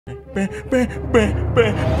Hello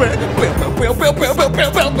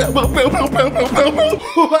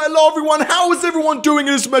everyone, how is everyone doing?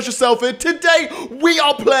 It is MessYourself here. Today we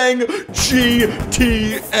are playing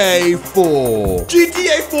GTA 4.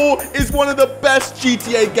 GTA 4 is one of the best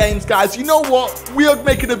GTA games, guys. You know what? We are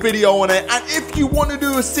making a video on it, and if you want to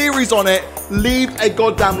do a series on it, leave a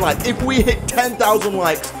goddamn like. If we hit 10,000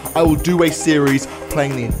 likes, I will do a series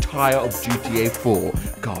playing the entire of GTA 4.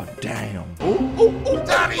 God damn.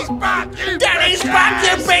 Daddy's back, you Daddy's back,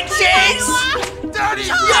 you bitches! Daddy's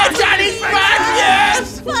back,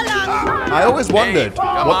 yes! I always wondered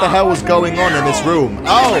what the hell was going on in this room.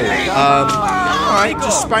 Oh, alright,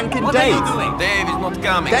 just spanking Dave. Dave is not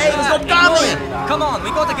coming. Dave is not coming! Come on, we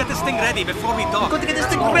gotta get this thing ready before we dock. Got to get this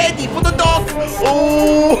thing ready for the dock.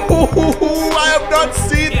 Oh, I have not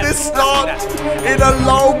seen this start in a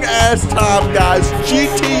long ass time, guys.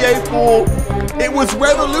 GTA 4, it was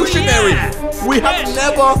revolutionary. We have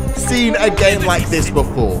never seen a game like this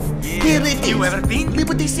before. Here it is. You ever been?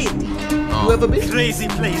 Liberty City. You ever been? Crazy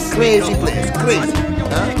place. Crazy place, crazy.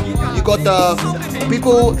 Huh? You got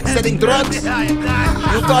people selling drugs.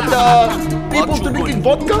 You got people drinking I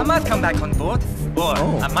vodka. might come back on board, or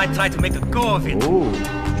I might try to make a go of it. Ooh,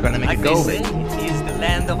 trying to make Like it go. they say, it is the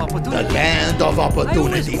land of opportunity. The land of I always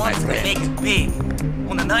opportunity, my want to friend. make it big.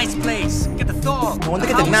 On a nice place. Get a dog. I want to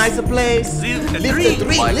get a nicer place. Live the Live dream. the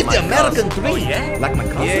dream. Like Live my the American cousin. dream. Oh, yeah? Like my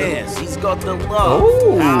cousin. Yes, he's got the love.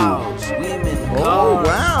 Oh. House, women, Oh, cars,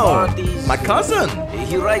 wow. parties. My cousin.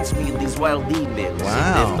 He writes me in these wild emails. Wow.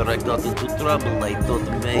 And after I got into trouble, I thought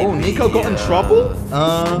maybe... Oh, Nico got in trouble?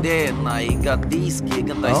 Then I got this gig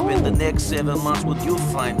and I spent the next 7 months with you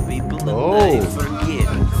fine people and I forget.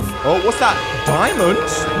 Oh, what's that?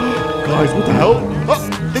 Diamonds? Guys, what the hell? Oh,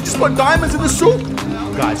 they just put diamonds in the soup.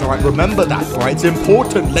 Guys, alright, remember that, alright? It's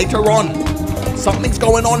important later on. Something's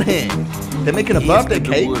going on here. They're making a birthday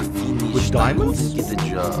cake with diamonds? Get a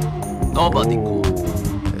job. Nobody Oh. could.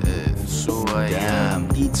 So I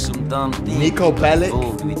did some dumb things. Nico Bellic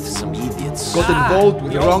Involved with some idiots. got involved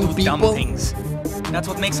with We the all wrong do dumb people. things. That's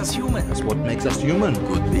what makes us human. That's what makes us human.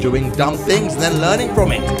 Could be. Doing dumb things and then learning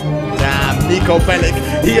from it. Damn, Nico Bellic,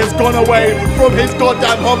 he has gone away from his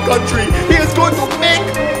goddamn home country. He is going to make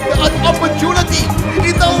an opportunity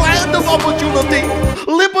in the land of opportunity.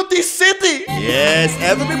 Liberty City. Yes,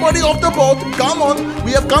 everybody off the boat. Come on.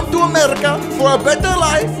 We have come to America for a better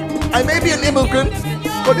life. I may be an immigrant,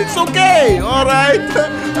 but it's okay. All right.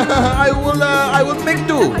 I will make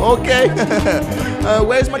do. Okay.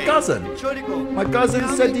 Where's my cousin? My cousin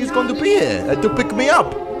said he's going to be here to pick me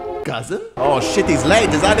up. Cousin? Oh shit, he's late.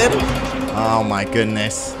 Is that him? Oh my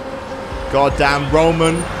goodness. Goddamn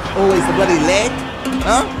Roman. Always the bloody late.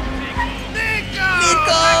 Huh?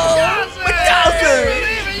 Nico! My cousin!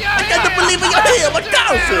 I can't believe you're here, my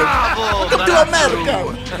cousin! Welcome to America!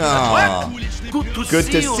 Oh, good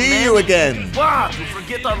to see you again. What? You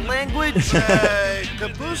forget our language?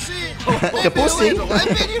 Kapusi? Kapusi? I've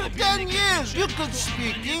been here 10 years. You could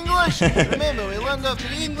speak English. Remember, we learned how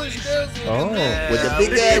to English girls. Oh, with the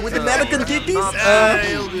big, with the American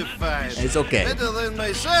titties? You'll be fine. It's okay. Better than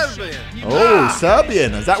my Serbian. Oh,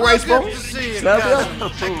 Serbian. Is that where he's from? Good to see you, Serbia?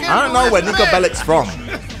 cousin. I don't know where Nico Bellic's from.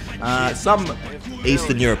 Some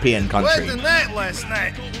Eastern European Quite country. the night last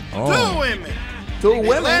night. Oh. 2 women. Two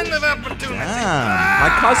Land women? of opportunity. Damn, my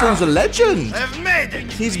cousin's a legend. I've made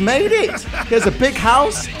it. He's made it. He has a big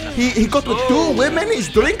house. He got with 2 women. He's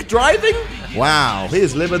driving. Wow, he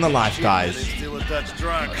is living the life, guys. Still a touch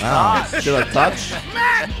drunk. Wow, still a touch.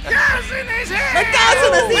 My cousin is here. My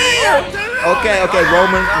cousin is here. Okay,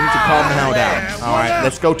 Roman, you need to calm the hell down. All right,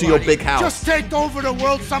 let's go to your big house. Just take over the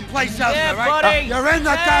world someplace else, Yeah, all right? buddy. You're in the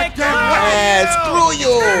goddamn way. Yeah, screw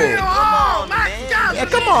you. Oh, my cousin. Yeah,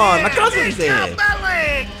 come on, my cousin's here.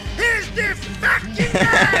 Here's the fucking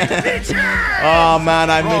bitch. Oh man,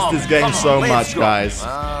 I missed this game so Let's much, go. guys.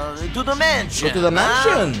 To the mansion. Go to the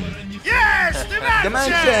mansion. Yes, the mansion. The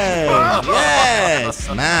mansion. Yes,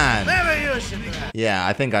 man. Never you should drive. Yeah,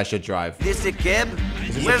 I think I should drive. This a cab?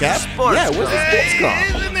 Is this a Where's cab? the sports Yeah, where's the car? sports car?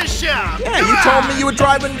 He's in the shop. Yeah, you told me you were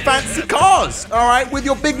driving fancy cars, all right, with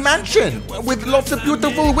your big mansion, with lots of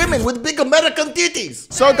beautiful women, with big American titties.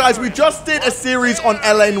 So, guys, we just did a series on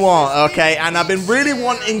LA Noire, okay, and I've been really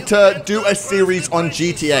wanting to do a series on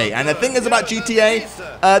GTA. And the thing is about GTA,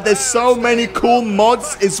 there's so many cool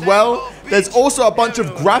mods as well. There's also a bunch of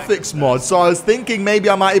graphics mods, so I was thinking maybe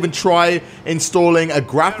I might even try installing a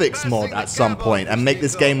graphics mod at some point and make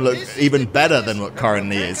this game look even better than what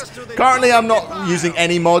currently is. Currently, I'm not using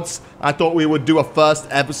any mods. I thought we would do a first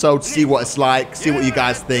episode, see what it's like, see what you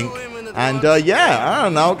guys think. And yeah, I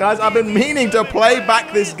don't know, guys. I've been meaning to play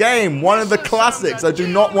back this game. One of the classics. I do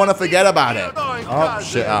not want to forget about it. Oh,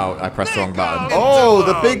 shit. Oh, I pressed the wrong button. Oh,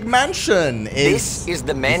 the big mansion This is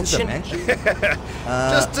the mansion?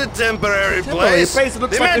 Just a temporary place. It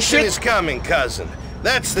looks The like a mansion shit. is coming, cousin.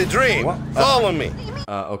 That's the dream. What? Follow me.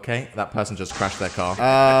 Okay, that person just crashed their car.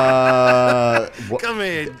 What? Come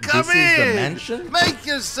in, come This in. is the mansion? Make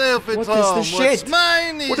yourself at What home. is the shit? What's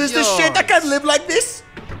mine is What is this shit? I can't live like this.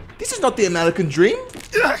 This is not the American dream.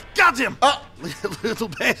 Got him. Little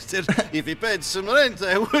bastard. If he paid some rent,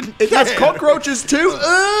 I wouldn't It has care. cockroaches too.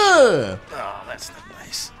 Oh, that's not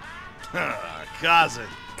nice. Cousin.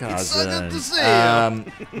 It's so Cousin. good to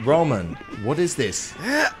see you. Roman, what is this?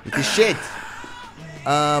 It is shit.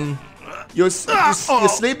 You're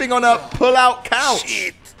sleeping on a pull-out couch.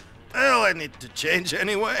 Shit. Well, I need to change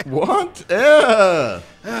anyway. What?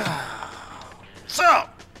 So,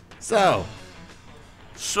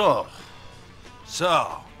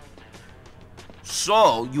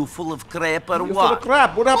 So, you full of crap or You're full what? of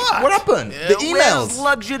crap. What happened? Yeah, The Where's emails.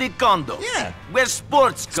 luxury condo? Yeah. Where's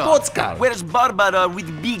sports car? Sports car. Where's Barbara with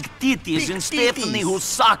big titties Big and Stephanie titties. who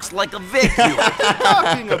sucks like a vacuum?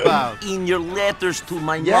 talking about? In your letters to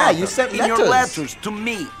my Yeah, mother. you sent In your letters. letters to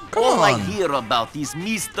me. Come All I on. hear about is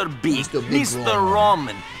Mr. Big, Mr. Big Mr.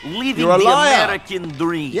 Roman, living You're a the liar. American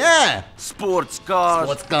dream. Yeah. Sports cars,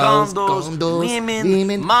 Sports cars, condos,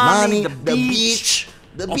 women, money, the beach,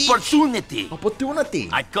 the beach. opportunity. Opportunity.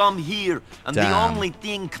 I come here, and the Damn. only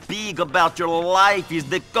thing big about your life is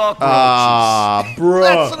the cockroaches. Ah, bro.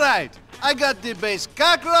 That's right. I got the best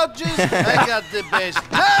cockroaches. I got the best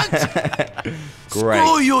bugs. Great.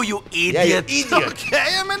 Screw you, you Yeah, you idiot. idiot. Okay,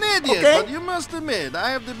 I'm an idiot, Okay. but you must admit, I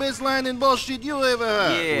have the best line in bullshit you ever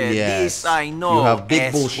heard. Yeah, Yes. this I know, You have big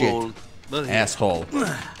asshole. bullshit. But here, Asshole.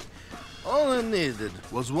 all I needed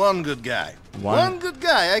was one good guy. One- One good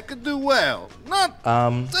guy I could do well. Not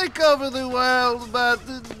take over the world, but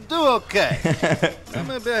do okay. Now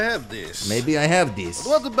maybe I have this. Maybe I have this. But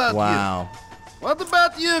what about Wow. What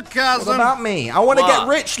about you, cousin? What about me? I want to get What?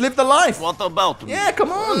 rich, live the life. What about me? Yeah,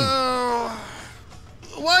 come on.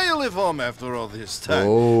 Why you live home after all this time?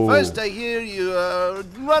 Oh. First I hear you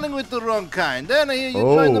running with the wrong kind. Then I hear you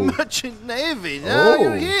join the Oh. merchant navy. Now Oh.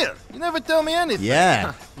 you're here. You never tell me anything.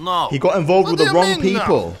 Yeah. No. He got involved What with the do you wrong mean, no?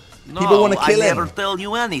 people. No, People want to kill I him. never tell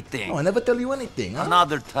you anything. Oh, I never tell you anything. Huh?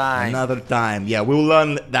 Another time. Another time. Yeah, we'll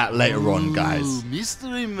learn that later on, guys. Ooh,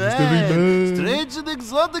 mystery man. Strange and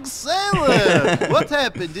exotic sailor. What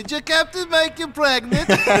happened? Did your captain make you pregnant?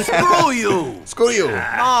 Screw you. Screw you.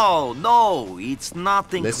 No, it's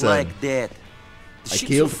nothing Listen, like that. The I shit's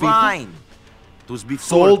killed people? fine. It was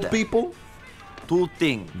before Sold that. people? Two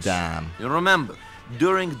things. Damn. You remember,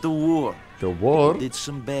 during the war, The war? did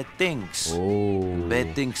some bad things. Oh.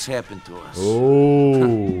 Bad things happened to us.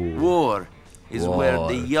 Oh. War is where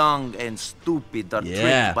the War. young and stupid are Yeah.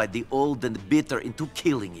 tricked by the old and bitter into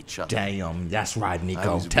killing each other. Damn, that's right, I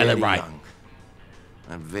Nico. was Tell it very right. young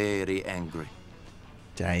and very angry.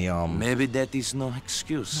 Damn. Maybe that is no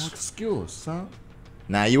excuse. Excuse, huh?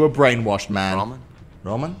 Nah, you were brainwashed, man. Roman?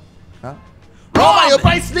 Roman? Huh? Roman, you're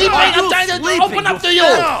probably sleeping! I'm trying to sleeping, open up you to you!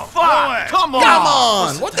 fat fuck! Come on! Come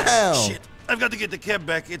on! What the hell? Shit. I've got to get the cab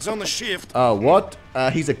back. It's on the shift. What?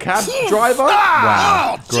 He's a cab driver? Oh,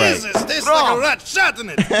 Wow, great. Jesus. There's like a rat shot in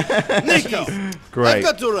it. Nico. Great. I've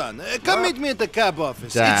got to run. Come meet me at the cab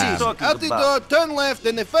office. Damn. It's easy. Talking Out the door, about? turn left,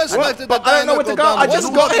 and the first What? left at the But I don't know diner, where to go. down I one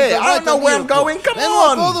just block got and here. go I don't right know on where the I'm going. airport. Come then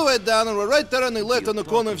on. walk all the way down, and we're right there on the left on the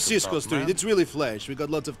corner of Cisco Street. It's really flash. We got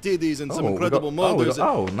lots of titties and some incredible models.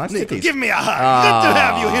 nice Nico, titties. give me a hug. Good to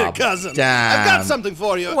have you here, cousin. damn. I've got something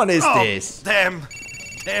for you. What is Oh, this? Damn.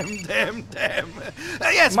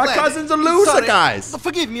 Yes, My Vlad. cousin's a loser, Sorry. guys.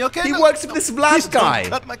 Forgive me, okay? He No, works for this Vlad please guy.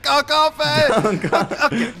 Don't cut my cock off, eh?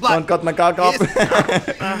 Okay, Vlad. Don't cut my cock off.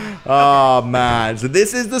 Yes. Oh, man. So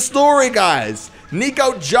this is the story, guys.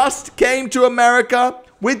 Nico just came to America.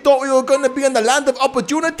 We thought we were going to be in the land of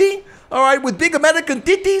opportunity. All right, with big American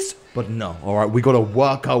titties. But no, all right, we got to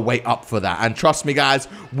work our way up for that. And trust me, guys,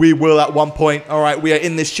 we will at one point. All right, we are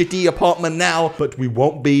in this shitty apartment now, but we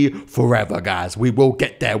won't be forever, guys. We will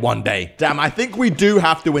get there one day. Damn, I think we do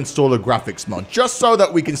have to install a graphics mod just so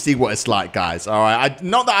that we can see what it's like, guys. All right,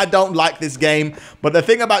 not that I don't like this game, but the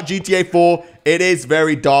thing about GTA 4, it is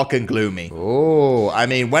very dark and gloomy. Oh, I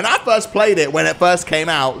mean, when I first played it, when it first came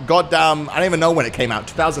out, goddamn, I don't even know when it came out,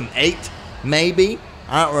 2008, maybe?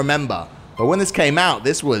 I don't remember. But when this came out,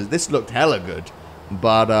 this looked hella good.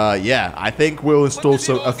 But yeah, I think we'll install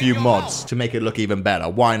a few mods to make it look even better.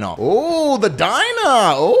 Why not? Oh, the diner.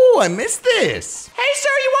 Oh, I missed this. Hey, sir,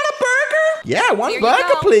 you want a burger? Yeah, one Here burger,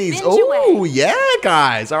 you go. please. Binge Oh, away. yeah,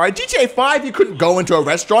 guys. All right, GTA 5, you couldn't go into a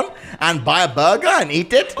restaurant and buy a burger and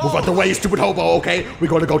eat it. Move out the way, you stupid hobo, okay? We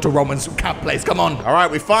gotta go to Roman's camp place. Come on. All right,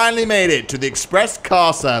 we finally made it to the express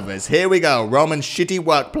car service. Here we go. Roman's shitty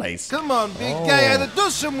workplace. Come on, big guy. Either do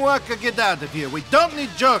some work or get out of here. We don't need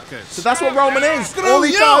jokers. So that's what Roman is. Screw All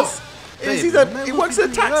he you. does is Baby, he look works at a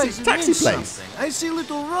into your eyes, it taxi means place. something. I see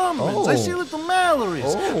little Romans. Oh. I see little Mallories.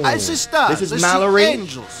 Oh. I see stars. This is I Mallory, see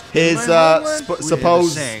angels. his In my homeland, we have a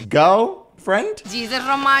supposed saying. girlfriend. Jesus,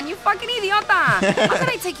 Roman, you fucking idiota. How can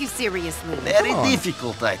I take you seriously? Very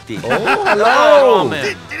difficult, I think. Oh, hello.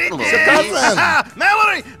 Roman. Ah,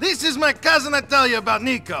 Mallory, this is my cousin I tell you about,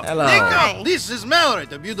 Nico. Hello. Nico, Hi. this is Mallory,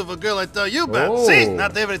 the beautiful girl I tell you about. Oh. See,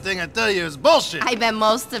 not everything I tell you is bullshit. I bet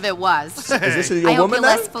most of it was. Is this I your hope woman you're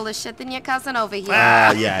then? less full of shit than your cousin over here.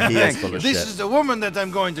 Yeah, he is Thank full you. of This shit. is the woman that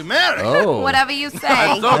I'm going to marry. Oh. Whatever you say.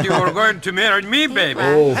 I thought you were going to marry me, baby.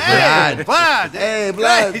 Oh, Hey, Vlad. Vlad. Hey,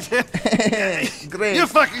 Vlad. Great. You're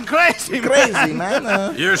fucking crazy, man. Crazy,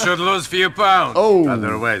 man. You should lose a few pounds. Oh.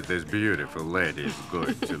 Otherwise, this beautiful lady is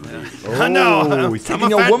going to leave. I know. Oh, he's I'm taking a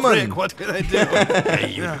your fat woman. prick. What can I do? Are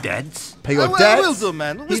you dead? Pay your I debts. will do,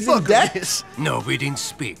 man. Let's He's in fuck debt? this. No, we didn't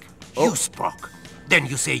speak. You spoke. Then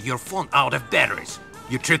you say your phone out of batteries.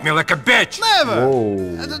 You treat me like a bitch. Never.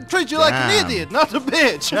 Whoa. I treat you like Damn. an idiot, not a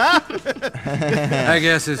bitch, huh? I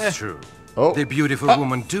guess it's true. Oh, The beautiful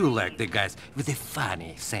woman do like the guys with a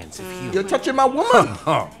funny sense of humor. you're touching my woman.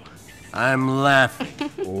 Oh, I'm laughing.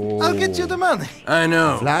 I'll get you the money. I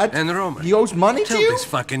know. Vlad, And Roman, he owes money to tell you? this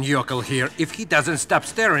fucking yokel here, if he doesn't stop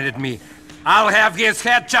staring at me, I'll have his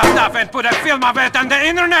head chopped off and put a film of it on the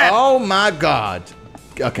internet! Oh my god.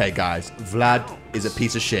 Okay, guys. Vlad is a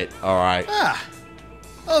piece of shit. All right.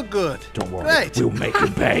 Oh, good. Don't worry. Great. We'll make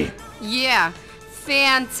him pay. Yeah.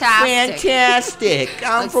 Fantastic. Fantastic.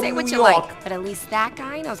 I'm Look, from say New what you York. like, but at least that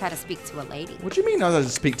guy knows how to speak to a lady. What do you mean I have to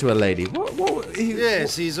speak to a lady? What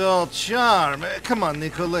Yes, he's all charm. Come on,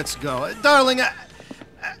 Nico, let's go. Darling,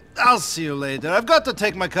 I'll see you later. I've got to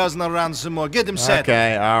take my cousin around some more. Get him set.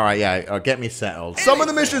 Okay, all right, yeah, get me settled. Some of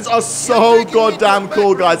the missions are so goddamn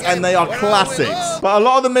cool, guys, and they are classics. But a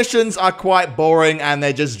lot of the missions are quite boring, and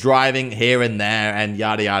they're just driving here and there, and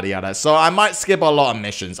yada, yada, yada. So I might skip a lot of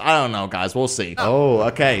missions. I don't know, guys. We'll see. Oh,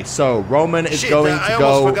 okay, so Roman is Shit, going I to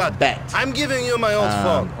almost go forgot. bet. I'm giving you my old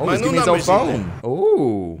phone. Oh, My he's new giving me his old number's in there. phone.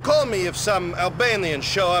 Ooh. Call me if some Albanians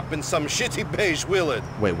show up in some shitty beige Willard.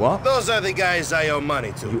 Wait, what? Those are the guys I owe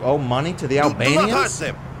money to. You owe money to the Do not hurt Albanians?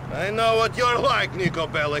 them. I know what you're like, Nico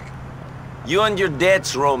Bellic. You and your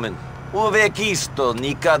debts, Roman. Uvek isto,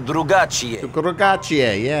 nika drugačije.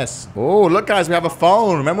 Drugačije, yes. Oh, look, guys, we have a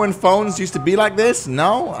phone. Remember when phones used to be like this?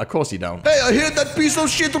 No? Of course you don't. Hey, I hear that piece of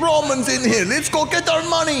shit Roman's in here. Let's go get our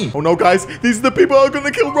money. Oh, no, guys. These are the people who are going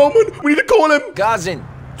to kill Roman. We need to call him. Cousin,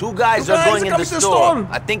 two guys are going in the store.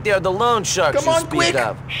 I think they are the loan sharks Come you on, speak quick.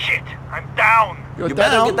 of. Shit, I'm down. You're You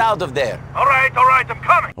down. better get out of there. All right, I'm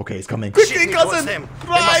coming. Okay, he's coming. Shit, Quickly, Nico, it's cousin. them. They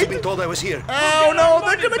must have been Right. told I was here. Oh, no,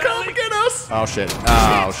 they're going to come and get us. Oh, shit.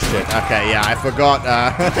 Oh, shit. Okay, yeah, I forgot.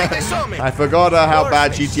 They saw me. I forgot how course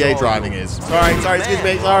bad they GTA saw driving is. Sorry, excuse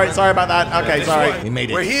me. Sorry about that. Okay, sorry. We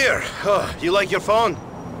made it. We're here. Oh, you like your phone?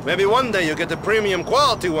 Maybe one day you'll get a premium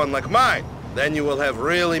quality one like mine. Then you will have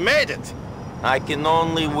really made it. I can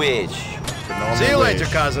only wish. See you later,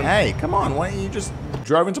 cousin. Hey, come on. Why don't you just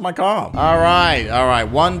drove into my car? All right.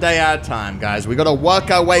 One day at a time, guys. We got to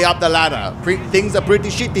work our way up the ladder. Things are pretty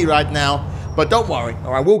shitty right now. But don't worry.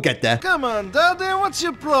 All right, we'll get there. Come on, Daddy, what's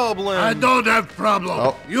your problem? I don't have problem.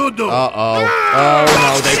 Oh. You do. Uh-oh. Oh,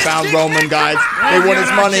 no. They found Roman, guys. They want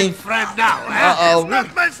his money. Friend now, Uh-oh.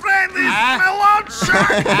 Not my friend, he's my loan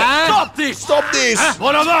shark. Stop this. Stop this.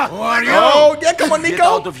 What of that? Who are you? Oh, yeah, come on, Get Nico.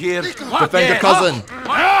 out of here. Defend your cousin.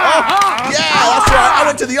 Oh, yeah, that's right. I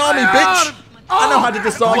went to the army, bitch. I know how to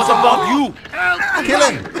disarm someone. You. Kill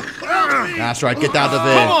him. That's right. Get out of Come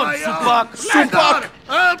there. on, Supak. Supak.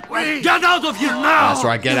 Help me. Get out of here now. That's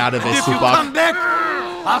right. Get out of here, If you come Supak. back,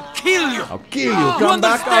 I'll kill you. I'll kill you. Come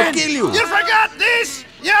back. I'll understand? kill you. You forgot this?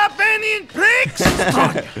 You Albanian pricks.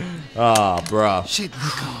 Oh, bruh. Shit,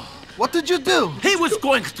 Nico. What did you do? He was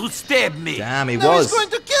going to stab me. Damn, he Now was. he's going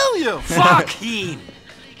to kill you. Fuck him.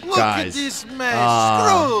 Look Guys. at this mess. Ah,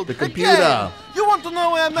 Screwed. the computer. Again. You want to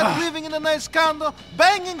know why I'm not living in a nice condo,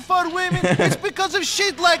 banging for women? It's because of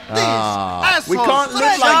shit like this. Ah, we Assholes, can't live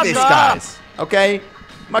trash like this, up. guys. Okay?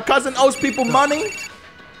 My cousin owes people money.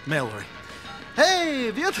 Mallory. Hey,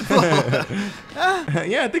 beautiful.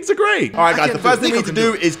 Yeah, things are great. All right, guys. can The do first it. thing we Nico need to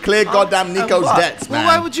can do do is clear goddamn Nico's What? debts, man.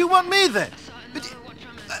 Well, why would you want me then?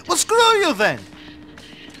 Well, screw you then.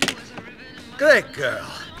 Great girl.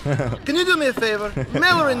 Can you do me a favor?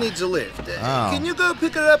 Mallory needs a lift. Can you go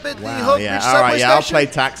pick her up at the Hope Bridge all subway right, station? I'll play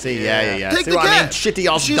taxi. Yeah. Take See the what I mean? cab.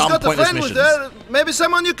 Shitty old She's dumb got a pointless friend missions. with her. Maybe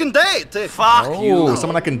someone you can date. Fuck you.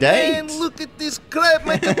 Someone I can date. Man, look at this crap,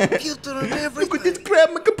 my computer and everything. Look at this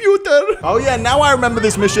crap, my computer. Oh yeah, now I remember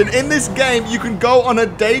this mission. In this game, you can go on a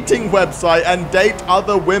dating website and date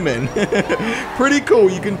other women. Pretty cool.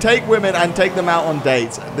 You can take women and take them out on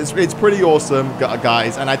dates. It's pretty awesome,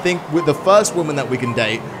 guys. And I think with the first woman that we can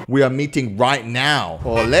date, we are meeting right now.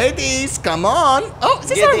 Oh, ladies, come on. Oh, is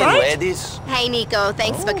this Get all in, right? ladies. Hey, Nico.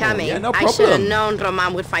 Thanks for coming. Yeah, no I problem. should have known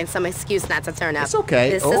Roman would find some excuse not to turn up. It's okay.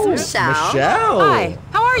 This oh, is Michelle. Michelle. Hi,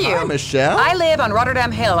 how are you? Hi, Michelle. I live on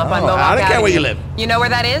Rotterdam Hill up on Oh, Mohawk I don't care Avenue. where you live. You know where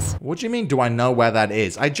that is? What do you mean, do I know where that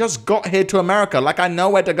is? I just got here to America, like I know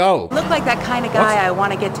where to go. Look like that kind of guy I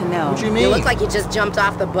want to get to know. What do you mean? You look like you just jumped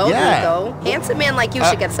off the boat, Yeah. Nico. Handsome man like you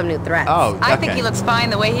should get some new threats. Oh, I think he looks fine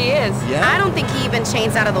the way he is. Yeah. I don't think he even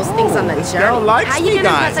changed out of those things on the This journey. girl likes How you me, gonna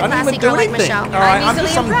guys. impress a I didn't classy even do girl like anything. Michelle? All right, I'm easily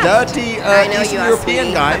just some impressed. dirty I know Eastern you are, European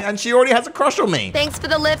sweetie. guy, and she already has a crush on me. Thanks for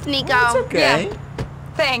the lift, Nico. It's okay. Yeah.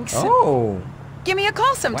 Thanks. Oh. Give me a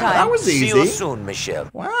call sometime. Wow, that was See easy. you soon, Michelle.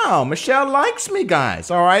 Wow, Michelle likes me, guys.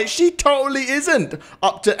 All right, she totally isn't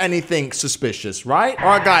up to anything suspicious, right? All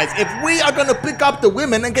right, guys, if we are gonna pick up the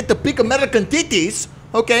women and get the big American titties,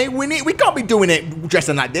 okay, we can't be doing it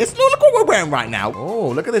dressing like this. Look what we're wearing right now. Oh,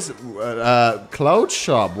 look at this clothes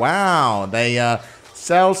shop. Wow, they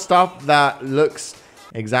sell stuff that looks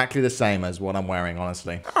exactly the same as what I'm wearing,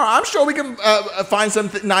 honestly. All right, I'm sure we can find some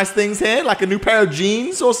nice things here, like a new pair of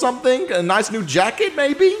jeans or something. A nice new jacket,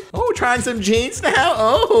 maybe. Oh, trying some jeans now.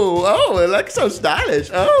 Oh, it looks so stylish.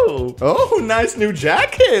 Oh, nice new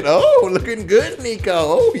jacket. Oh, looking good, Nico.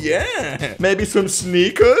 Oh, yeah. Maybe some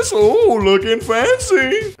sneakers. Oh, looking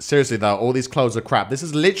fancy. Seriously, though, all these clothes are crap. This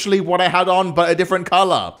is literally what I had on, but a different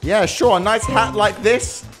color. Yeah, sure, a nice hat like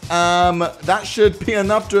this. That should be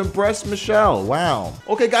enough to impress Michelle. Wow.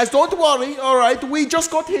 Okay, guys, don't worry. All right, we just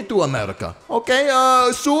got here to America. Okay,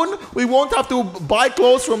 soon we won't have to buy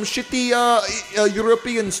clothes from shitty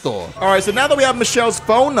European store. All right, so now that we have Michelle's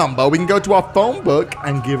phone number, we can go to our phone book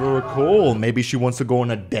and give her a call. Maybe she wants to go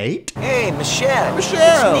on a date. Hey, Michelle.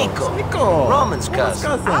 Michelle. It's Nico. It's Nico. Roman's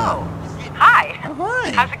cousin. Oh, hi. Oh,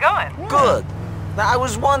 hi. How's it going? Good. Now, I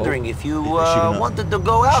was wondering if you wanted to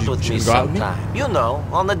go out with me she go out with me? sometime. You know,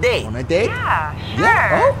 on a date. On a date? Yeah, sure.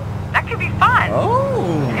 Yeah. That could be fun.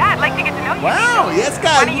 Oh. Yeah, I'd like to get to know you. Wow, Nico. yes, Why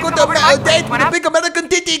guys, don't we you got come over to my a date place? with What a up? big American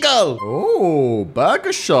titty girl. Oh,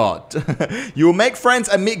 burger shot. You will make friends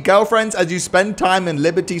and meet girlfriends as you spend time in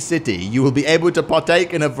Liberty City. You will be able to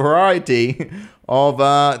partake in a variety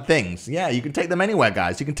of things. Yeah, you can take them anywhere,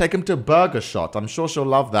 guys. You can take them to Burger Shot. I'm sure she'll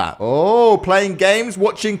love that. Oh, playing games,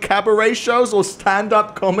 watching cabaret shows, or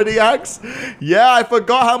stand-up comedy acts. Yeah, I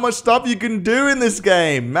forgot how much stuff you can do in this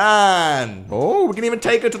game, man. Oh, we can even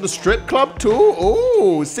take her to the strip club too.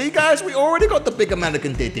 Oh, see, guys, we already got the big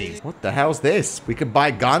American titties. What the hell's this? We could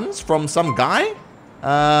buy guns from some guy?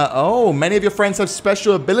 Oh, many of your friends have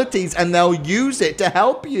special abilities and they'll use it to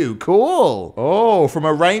help you. Cool. Oh, from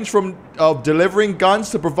a range of delivering guns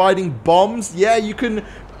to providing bombs. Yeah, you can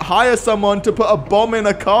hire someone to put a bomb in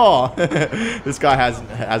a car. This guy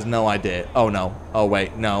has no idea. Oh, no. Oh,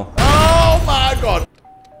 wait, no. Oh, my God.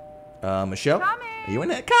 Michelle? Coming. Are you in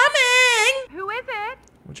it? Coming! Who is it?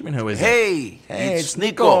 What do you mean, who is it? Hey, Hey, it's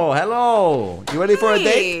Nico. Hello. You ready for a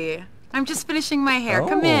date? Hey, I'm just finishing my hair. Oh,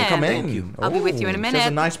 Come in. Come in. Thank you. I'll be with you in a It's minute. just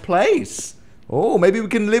a nice place. Oh, maybe we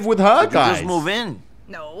can live with her, You guys. just move in.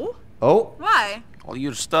 No. Oh, Why? All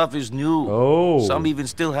your stuff is new. Oh. Some even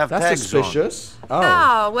still have that's tags suspicious. Oh.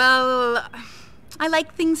 Oh, well, I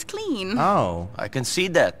like things clean. Oh. on. I can see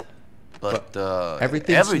that. But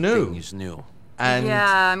everything's everything new. is new. And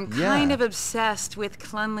yeah, I'm kind of obsessed with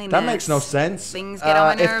cleanliness. That makes no sense. Things get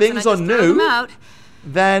on my nerves if things and I are just throw them new, out.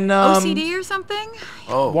 then OCD or something?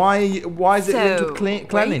 Oh. why is it linked So, with where are you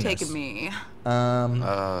cleanliness? taking me?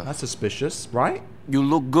 That's suspicious, right? You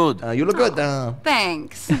look good. You look good.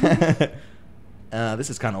 Thanks. This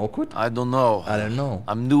is kind of awkward. I don't know. I don't know.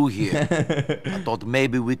 I'm new here. I thought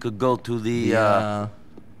maybe we could go to the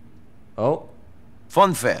Oh,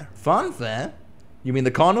 fun fair. fun fair? You mean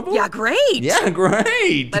the carnival? Yeah, great. Yeah,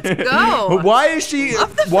 great. Let's go. Why is she?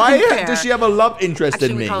 Love the Why fun fair. does she have a love interest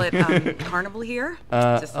Actually, in me? we call it carnival here.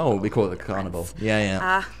 Just Oh, we call it the carnival. Yeah,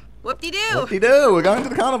 yeah. Whoop-de-doo. Whoop-de-doo, we're going to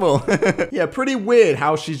the carnival. Yeah, pretty weird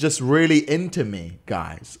how she's just really into me,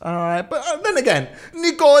 guys. All right, but then again,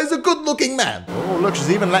 Nico is a good-looking man. Oh, look,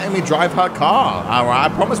 she's even letting me drive her car. All right, I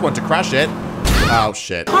promise not to crash it. Oh,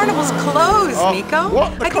 shit. Carnival's closed, Nico.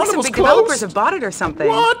 What? The I think some carnival's big developers closed? have bought it or something.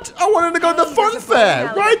 What? I wanted to go to the fun there's a fair.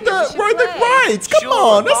 bowling alley Ride that the we should rides. Come Sure,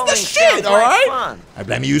 on. That's the bowling shit, sounds all like right? fun. I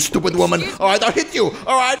blame you, stupid woman. All right, I'll hit you.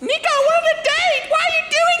 All right. Nico, we're on a date. Why are you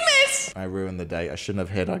doing this? I ruined the date. I shouldn't have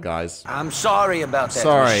hit her, guys. I'm sorry about that,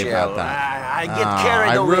 Sorry Michelle. about that. I get carried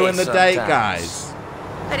I away ruined the date, sometimes. guys.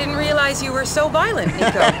 I didn't realize you were so violent,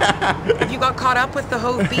 Nico. Have you got caught up with the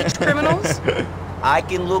Hove Beach criminals? I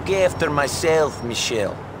can look after myself,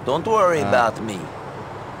 Michelle. Don't worry about me.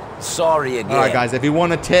 Sorry again. All right, guys, if you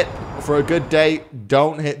want a tip for a good date,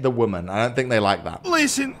 don't hit the woman. I don't think they like that.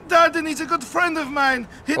 Listen, Darden is a good friend of mine.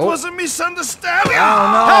 It was a misunderstanding.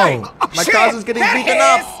 Oh, no. My cousin's getting beaten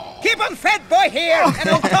up. Keep on fat boy here, and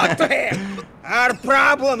I'll talk to him. Our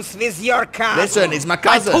problems with your car. Listen, it's my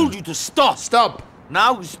cousin. I told you to stop. Stop.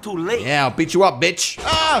 Now it's too late. Yeah, I'll beat you up, bitch.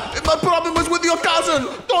 Ah, my problem was with your cousin.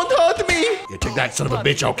 Don't hurt me. You take that, son of a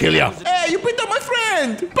bitch. I'll kill you. Hey, you beat up my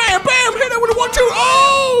friend. Bam, bam. Hit her with a 1-2.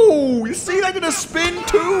 Oh, you see that did a spin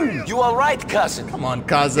too. You all right, cousin? Come on,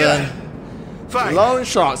 cousin. Yeah. Fine. Loan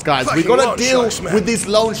sharks, guys. We Fucking gotta loan deal sharks, man. with this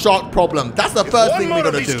loan shark problem. That's the first thing we One more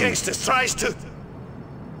gotta of these do. gangsters tries to...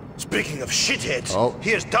 Speaking of shitheads, Oh.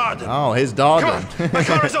 here's Darden. Oh, here's Come Darden. on, my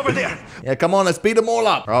car is over there. Yeah, come on, let's beat them all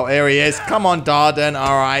up. Oh, here he is. Come on, Darden.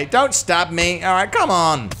 All right, don't stab me. All right, come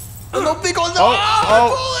on. No big on the.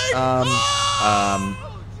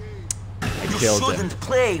 I You killed him. shouldn't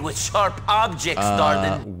play with sharp objects,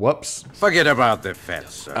 Darden. Whoops. Forget about the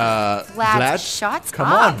fence, sir. Vlad, shots come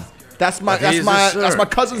up. on. That's my But he's a that's my serf.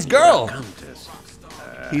 cousin's girl. Countess.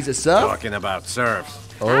 He's a serf. Talking about serfs.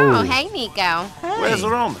 Oh, hey, Nico. Where's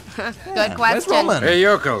Roman? Good Where's question. Roman? Hey,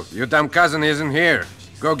 Yoko, your dumb cousin isn't here.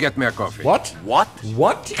 Go get me a coffee. What? What?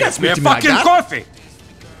 What? You can't Me speak a to me like fucking that. coffee!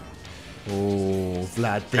 Oh,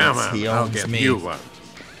 Vlad Come thinks on, he I'll owns get me. you one.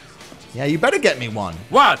 Yeah, you better get me one.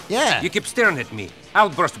 What? Yeah. You keep staring at me. I'll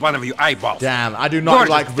burst one of your eyeballs. Damn, I do not Gorgeous,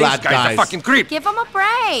 like this Vlad, guy's guys. a fucking creep. Give him a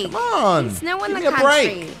break. Come on. He's new in Give the me a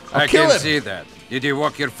country. break. I'll I kill can him. see that. Did he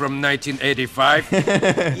walk here from 1985?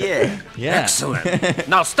 Yeah. Yeah. Excellent.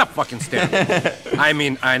 Now stop fucking staring. I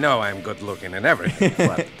mean, I know I'm good looking and everything,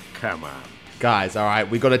 but come on. Guys, all right,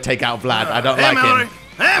 we got to take out Vlad. I don't Hey, like Mallory. him.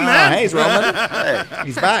 Hey, Oh, man. hey, Roman.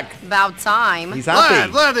 He's back. About time. He's Vlad,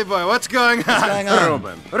 happy. Vladdy boy, what's going on? What's going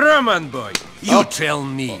on? Roman boy, you tell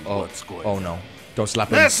me what's going Oh, no. Don't slap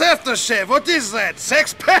him. That's aftershave. What is that?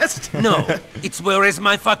 Sex pest? No, it's where is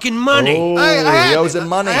my fucking money? Oh, he owes him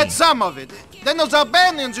money. I had some of it. Then those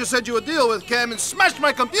Albanians you said you would deal with came and smashed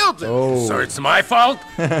my computer. Oh, So it's my fault?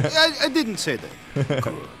 I didn't say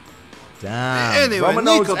that. damn. Anyway, Roman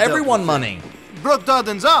Nico owes dealt everyone with money. Broke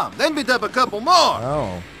Darden's arm. Then beat up a couple more.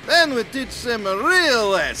 Oh. Then we teach them a real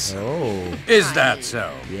lesson. Oh. Is that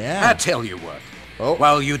so? Yeah. I tell you what. Oh.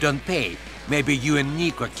 While you don't pay, maybe you and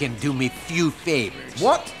Nico can do me few favors.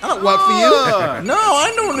 What? I don't work for you. No,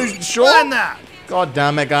 I don't. Sure. Why not? God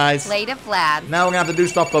damn it, guys. Later, Vlad. Now we're going to have to do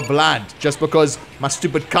stuff for Vlad just because my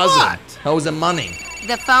stupid cousin What? owes him money.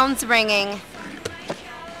 The phone's ringing.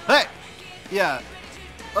 Hey. Yeah.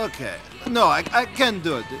 Okay. No, I can't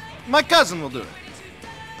do it. My cousin will do it.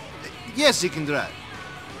 Yes, he can drive.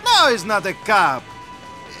 No, he's not a cop.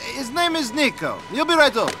 His name is Nico. You'll be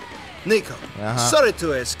right over. Nico, sorry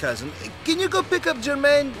to ask, cousin. Can you go pick up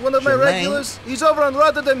Jermaine, one of my Jermaine? regulars? He's over on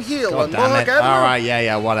Rotterdam Hill God on damn Mohawk it. Avenue. All right,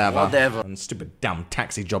 yeah, whatever. Whatever. And stupid damn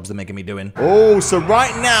taxi jobs they're making me doing. Oh, so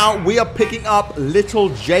right now we are picking up little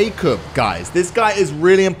Jacob, guys. This guy is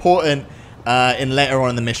really important in later on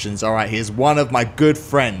in the missions. All right, he is one of my good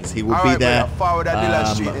friends. He will be there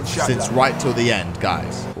since right till the end,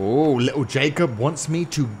 guys. Oh, little Jacob wants me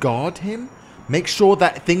to guard him, make sure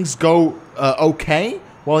that things go okay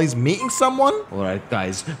while he's meeting someone. All right,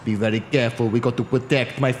 guys, be very careful. We got to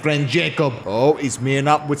protect my friend Jacob. Oh, he's meeting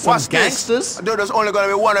up with some gangsters. I thought there's only gonna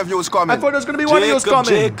be one of you who's coming. I thought there was gonna be one of you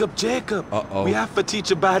coming. Jacob. Uh-oh. We have to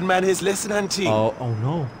teach a bad man his lesson and team. Oh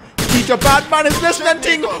no. Teach a bad man is listening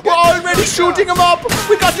thing. We're already shooting him up.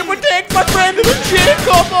 We got to protect my friend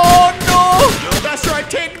Jacob. Oh no. That's right.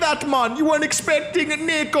 Take that, man. You weren't expecting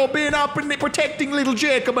Nico being up and protecting little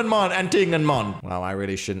Jacob and man and Ting and man. Well, I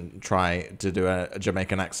really shouldn't try to do a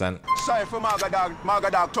Jamaican accent. Sorry for Magadog.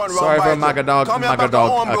 Magadog, turn around. Sorry for Magadog. Come here back to Magadog.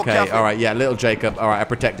 Homebrew Okay, Cafe. all right. Yeah, little Jacob. All right, I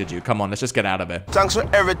protected you. Come on, let's just get out of it. Thanks for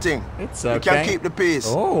everything. It's You okay. can keep the peace.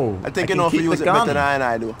 Oh, I think I you can know if you keep use the it better gun. than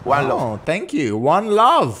I do. One love. Oh, thank you. One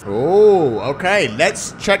love. Oh, okay.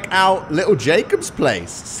 Let's check out little Jacob's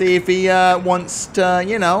place. See if he wants to,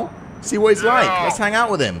 you know, see what he's like. Let's hang out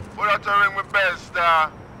with him. Who that ring with best,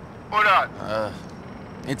 Who that?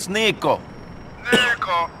 It's Nico.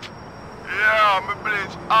 Nico. Yeah, me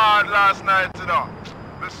bleach hard last night, you know.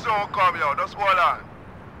 Me soon come, yo. Just hold on.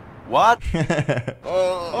 What?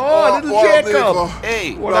 Little Jacob.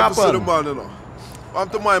 Hey, what happened? I'm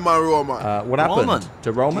to my man Roman. What happened? Roman?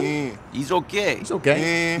 To Roman? Yeah. He's okay. He's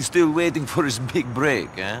okay. He's still waiting for his big break,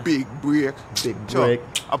 eh? Big break. Big break.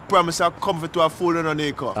 I promise I'll come to a fool in a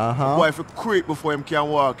Nico. Boy, if you creep before him can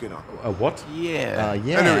walk, you know. What? Yeah.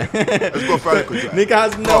 Yeah. Anyway, let's go for a quick drive. Nico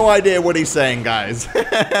has no idea what he's saying, guys.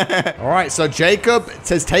 All right, so Jacob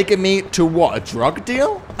says taking me to what? A drug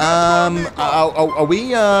deal? Are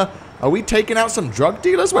we taking out some drug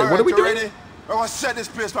dealers? Wait, what are we doing? Ready? I want to set this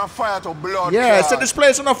place on fire to blood Yeah, clot. set this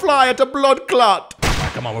place on a flyer to blood clot.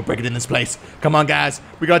 Come on, we're breaking in this place. Come on, guys.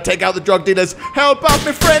 We gotta take out the drug dealers. Help out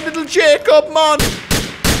my friend, little Jacob, man.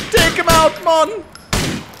 Take him out, man. Oh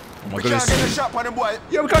my We goodness. can't get a shot on the boy.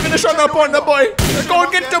 Yeah, we can't get a shot up on the boy. Let's go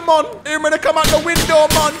and get them, man. Him gonna come out the window,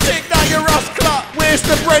 man. Take down your rascal. Waste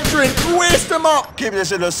the brethren. Waste them up. Keep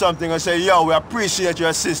this little something and say, yo, we appreciate your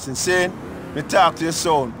assistance, see? We talk to you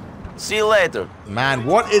soon. See you later. Man,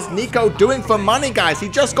 what is Nico doing for money, guys? He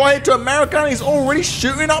just got here to America and he's already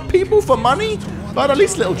shooting up people for money? But at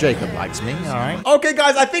least little Jacob likes me, all right? Okay,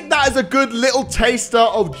 guys, I think that is a good little taster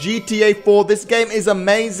of GTA 4. This game is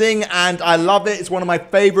amazing and I love it. It's one of my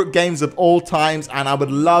favorite games of all times and I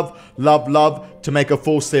would love to make a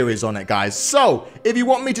full series on it, guys. So, if you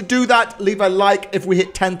want me to do that, leave a like. If we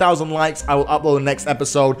hit 10,000 likes, I will upload the next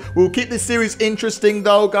episode. We'll keep this series interesting,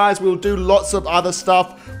 though, guys. We'll do lots of other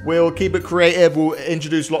stuff. We'll keep it creative. We'll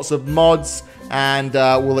introduce lots of mods. And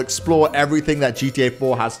we'll explore everything that GTA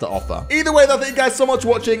 4 has to offer. Either way, though, thank you guys so much for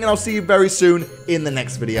watching. And I'll see you very soon in the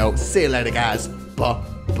next video. See you later, guys.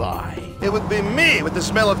 Bye-bye. It would be me with the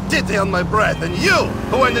smell of titty on my breath and you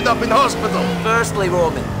who ended up in hospital. Firstly,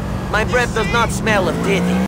 Roman, my breath does not smell of titty.